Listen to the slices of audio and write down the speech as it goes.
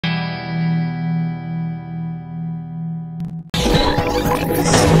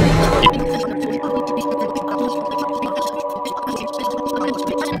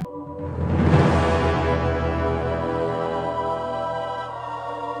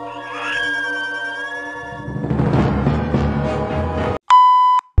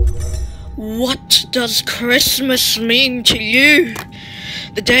What does Christmas mean to you?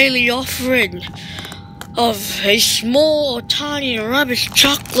 The daily offering of a small, tiny, rubbish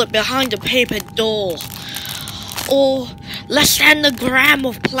chocolate behind a paper door, or less than a gram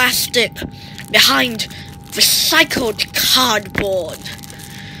of plastic behind recycled cardboard.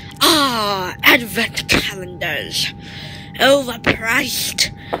 Advent calendars.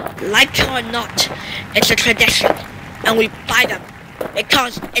 Overpriced. Like it or not, it's a tradition, and we buy them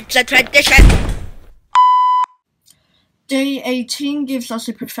because it's a tradition. Day 18 gives us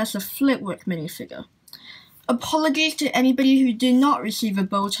a Professor Flitwick minifigure. Apologies to anybody who did not receive a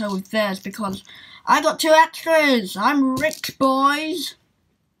bow tie with theirs, because I got 2 extras. I'm rich, boys.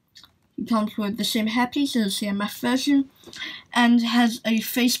 He comes with the same hairpiece as the CMF version, and has a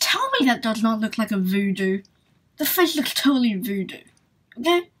face. Tell me that does not look like a voodoo. The face looks totally voodoo.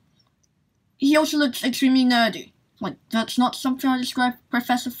 Okay? He also looks extremely nerdy. Like, that's not something I describe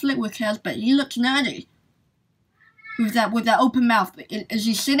Professor Flitwick as, but he looks nerdy. With that open mouth. Is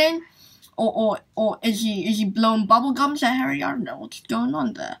he sitting? Or is he blowing bubble gums at Harry? I don't know what's going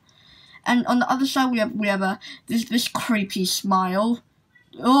on there. And on the other side we have this creepy smile.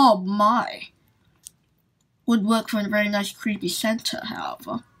 Oh my. Would work for a very nice creepy center,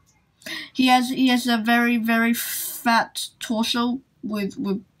 however. He has a very, very fat torso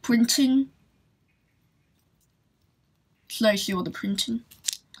with printing. Let's see all the printing.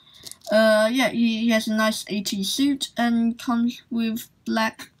 Yeah, he has a nice AT suit and comes with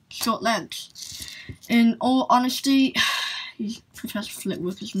black short legs. In all honesty, Professor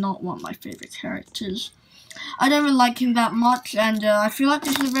Flitwick is not one of my favorite characters. I don't really like him that much, and I feel like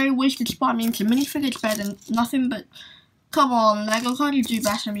this is a very wasted spot. I mean, it's a minifigure, it's better than nothing, but come on, Lego, can't you do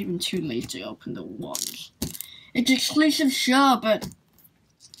better? I'm even too late to open the ones. It's exclusive, sure, but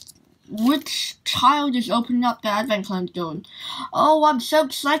which child is opening up their advent calendar going, oh, I'm so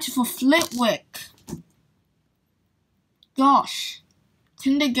excited for Flitwick. Gosh.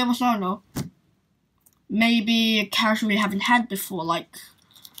 Couldn't they give us, I don't know, maybe a character we haven't had before, like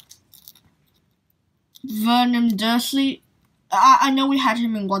Vernon Dursley? I know we had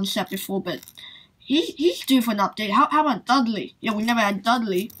him in one set before, but he's due for an update. How about Dudley? Yeah, we never had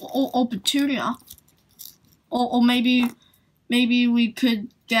Dudley. Or Petunia. Or maybe we could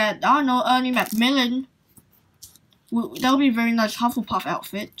get, I don't know, Ernie Macmillan. That would be a very nice Hufflepuff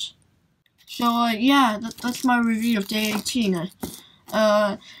outfit. So, yeah, that's my review of Day 18.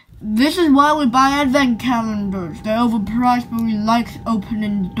 This is why we buy advent calendars. They're overpriced, but we like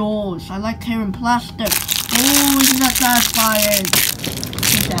opening doors. I like tearing plastic. Oh, isn't that satisfying?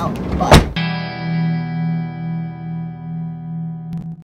 Peace out. Bye.